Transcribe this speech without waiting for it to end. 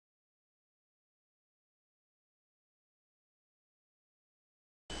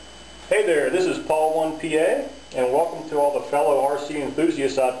Hey there, this is Paul 1PA, and welcome to all the fellow RC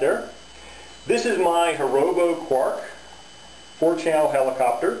enthusiasts out there. This is my Hirobo Quark 4-channel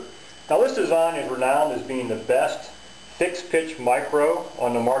helicopter. Now this design is renowned as being the best fixed pitch micro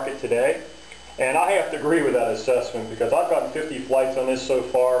on the market today, and I have to agree with that assessment because I've gotten 50 flights on this so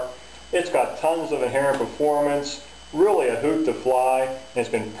far. It's got tons of inherent performance, really a hoot to fly, and it's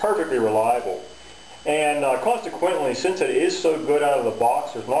been perfectly reliable. And consequently, since it is so good out of the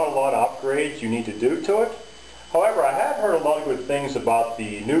box, there's not a lot of upgrades you need to do to it. However, I have heard a lot of good things about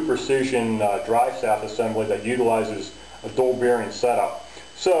the new precision drive shaft assembly that utilizes a dual bearing setup.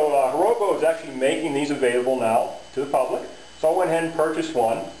 So Hirobo is actually making these available now to the public. So I went ahead and purchased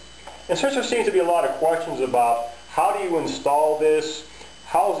one. And since there seems to be a lot of questions about how do you install this,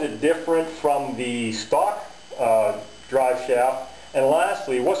 how is it different from the stock drive shaft, and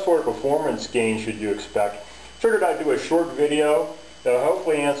lastly, what sort of performance gain should you expect? Figured I'd do a short video that will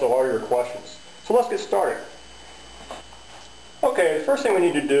hopefully answer all your questions. So let's get started. Okay, the first thing we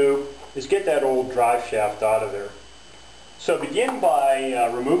need to do is get that old drive shaft out of there. So begin by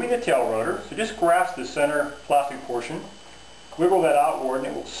removing the tail rotor. So just grasp the center plastic portion, wiggle that outward, and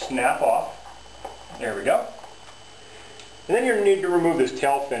it will snap off. There we go. And then you need to remove this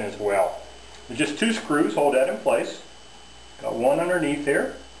tail fin as well. There's just 2 screws hold that in place. Got one underneath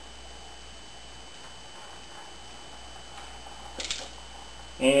there.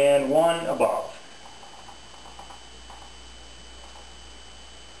 And one above.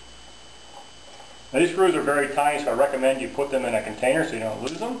 Now these screws are very tiny, so I recommend you put them in a container so you don't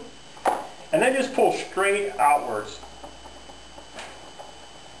lose them. And then just pull straight outwards.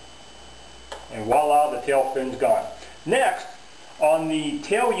 And voila, the tail fin's gone. Next, on the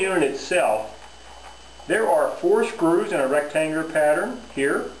tail unit itself, there are 4 screws in a rectangular pattern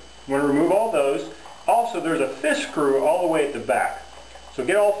here. You want to remove all those. Also, there's a 5th screw all the way at the back. So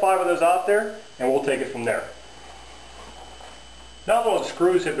get all 5 of those out there, and we'll take it from there. Now that all the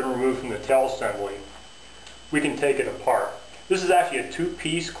screws have been removed from the tail assembly, we can take it apart. This is actually a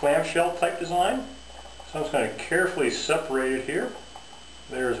 2-piece clamshell type design. So I'm just going to carefully separate it here.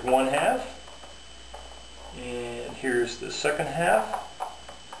 There's one half, and here's the second half.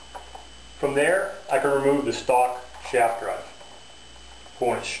 From there, I can remove the stock shaft drive,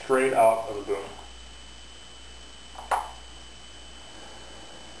 pulling it straight out of the boom.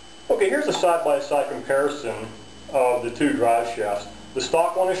 Okay, here's a side-by-side comparison of the 2 drive shafts. The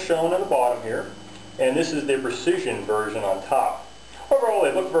stock one is shown on the bottom here, and this is the precision version on top. Overall,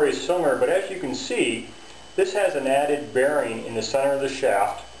 they look very similar, but as you can see, this has an added bearing in the center of the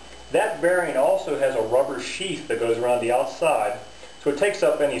shaft. That bearing also has a rubber sheath that goes around the outside, so it takes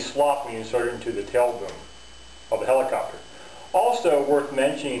up any slop when you insert it into the tail boom of the helicopter. Also worth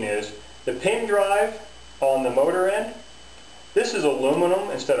mentioning is the pin drive on the motor end. This is aluminum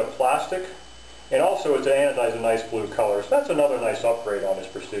instead of plastic, and also it's anodized a nice blue color, so that's another nice upgrade on this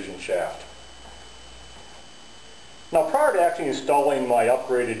precision shaft. Now prior to actually installing my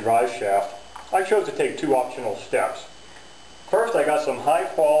upgraded drive shaft, I chose to take 2 optional steps. First, I got some high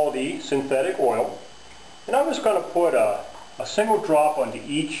quality synthetic oil, and I'm just going to put a single drop onto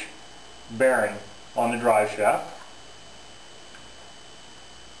each bearing on the drive shaft.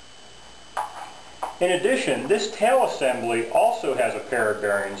 In addition, this tail assembly also has a pair of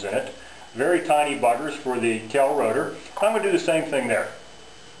bearings in it, very tiny buggers for the tail rotor. I'm going to do the same thing there.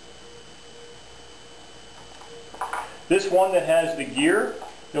 This one that has the gear,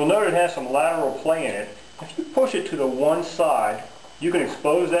 you'll note it has some lateral play in it. If you push it to the one side, you can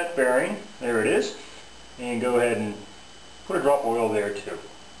expose that bearing. There it is. And go ahead and put a drop of oil there too.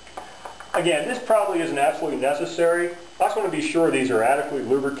 Again, this probably isn't absolutely necessary. I just want to be sure these are adequately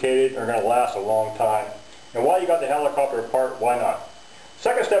lubricated and are going to last a long time. And while you got the helicopter apart, why not?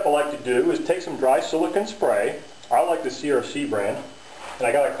 Second step I like to do is take some dry silicone spray. I like the CRC brand. And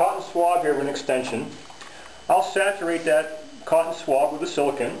I got a cotton swab here with an extension. I'll saturate that cotton swab with the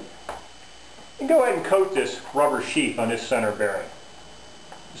silicone and go ahead and coat this rubber sheath on this center bearing.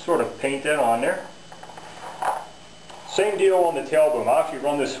 Just sort of paint that on there. Same deal on the tail boom. I'll actually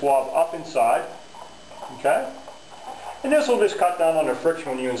run this swab up inside. Okay? And this will just cut down on the friction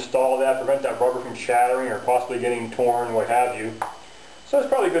when you install that, prevent that rubber from shattering or possibly getting torn, what have you. So it's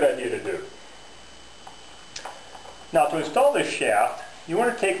probably a good idea to do. Now to install this shaft, you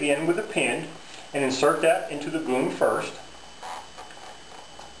want to take the end with the pin and insert that into the boom first.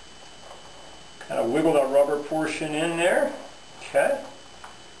 Kind of wiggle that rubber portion in there. Okay.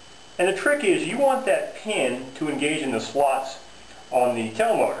 And the trick is you want that pin to engage in the slots on the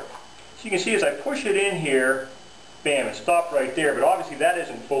tail motor. So you can see as I push it in here, bam, it stopped right there, but obviously that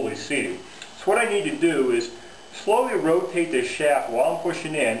isn't fully seated. So what I need to do is slowly rotate this shaft while I'm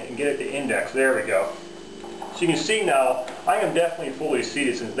pushing in and get it to index. There we go. So you can see now I am definitely fully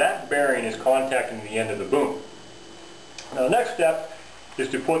seated since that bearing is contacting the end of the boom. Now the next step is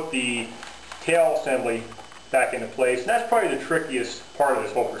to put the tail assembly back into place, and that's probably the trickiest part of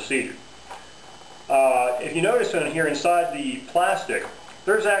this whole procedure. If you notice in here inside the plastic,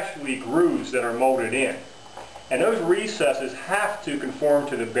 there's actually grooves that are molded in, and those recesses have to conform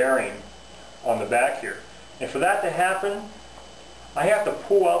to the bearing on the back here. And for that to happen, I have to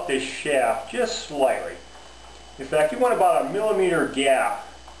pull out this shaft just slightly. In fact, you want about a millimeter gap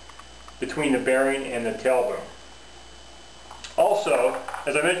between the bearing and the tail boom. Also,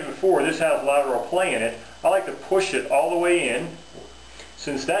 as I mentioned before, this has lateral play in it. I like to push it all the way in,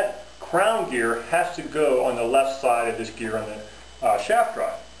 since that crown gear has to go on the left side of this gear on the shaft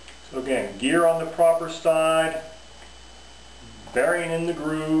drive. So again, gear on the proper side, bearing in the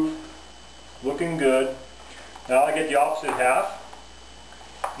groove, looking good. Now I get the opposite half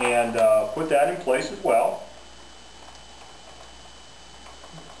and put that in place as well.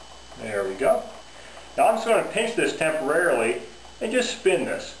 There we go. Now I'm just going to pinch this temporarily and just spin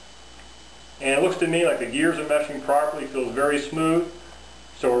this. And it looks to me like the gears are meshing properly, feels very smooth,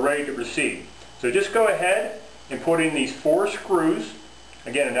 so we're ready to proceed. So just go ahead and put in these 4 screws,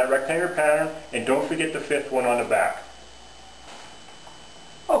 again in that rectangular pattern, and don't forget the 5th one on the back.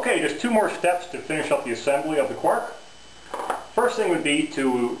 Okay, just 2 more steps to finish up the assembly of the Quark. First thing would be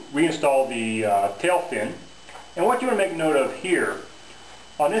to reinstall the tail fin. And what you want to make note of here,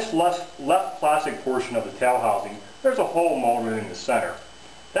 on this left plastic portion of the tail housing, there's a hole molded in the center.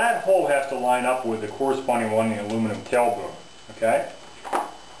 That hole has to line up with the corresponding one in the aluminum tail boom. Okay?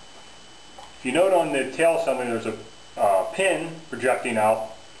 If you note on the tail assembly there's a pin projecting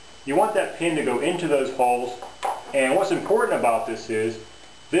out. You want that pin to go into those holes, and what's important about this is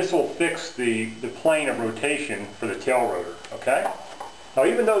this will fix the plane of rotation for the tail rotor. Okay? Now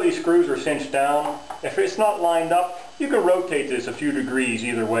even though these screws are cinched down, if it's not lined up, you can rotate this a few degrees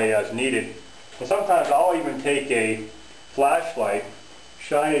either way as needed. And sometimes I'll even take a flashlight,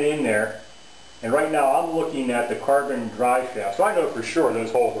 shine it in there, and right now I'm looking at the carbon drive shaft, so I know for sure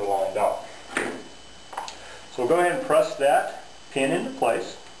those holes are lined up. So go ahead and press that pin into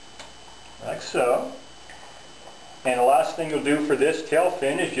place, like so. And the last thing you'll do for this tail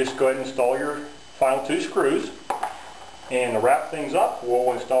fin is just go ahead and install your final 2 screws. And to wrap things up,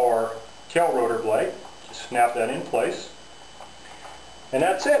 we'll install our tail rotor blade. Just snap that in place. And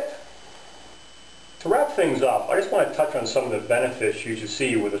that's it. To wrap things up, I just want to touch on some of the benefits you should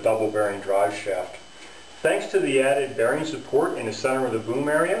see with a double bearing drive shaft. Thanks to the added bearing support in the center of the boom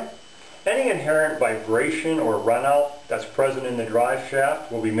area, any inherent vibration or runout that's present in the drive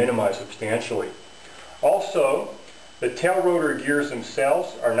shaft will be minimized substantially. Also, the tail rotor gears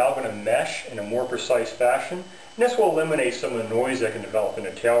themselves are now going to mesh in a more precise fashion, and this will eliminate some of the noise that can develop in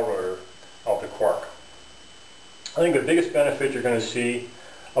the tail rotor of the Quark. I think the biggest benefit you're going to see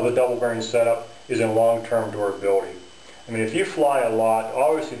of the double bearing setup is in long-term durability. I mean, if you fly a lot,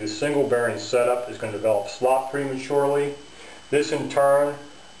 obviously the single bearing setup is going to develop slop prematurely. This in turn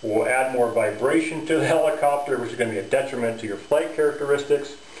will add more vibration to the helicopter, which is going to be a detriment to your flight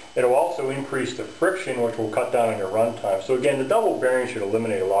characteristics. It will also increase the friction, which will cut down on your runtime. So again, the double bearing should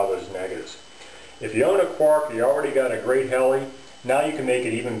eliminate a lot of those negatives. If you own a Quark, you already got a great heli, now you can make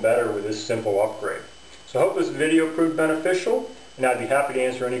it even better with this simple upgrade. So I hope this video proved beneficial, and I'd be happy to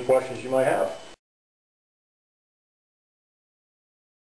answer any questions you might have.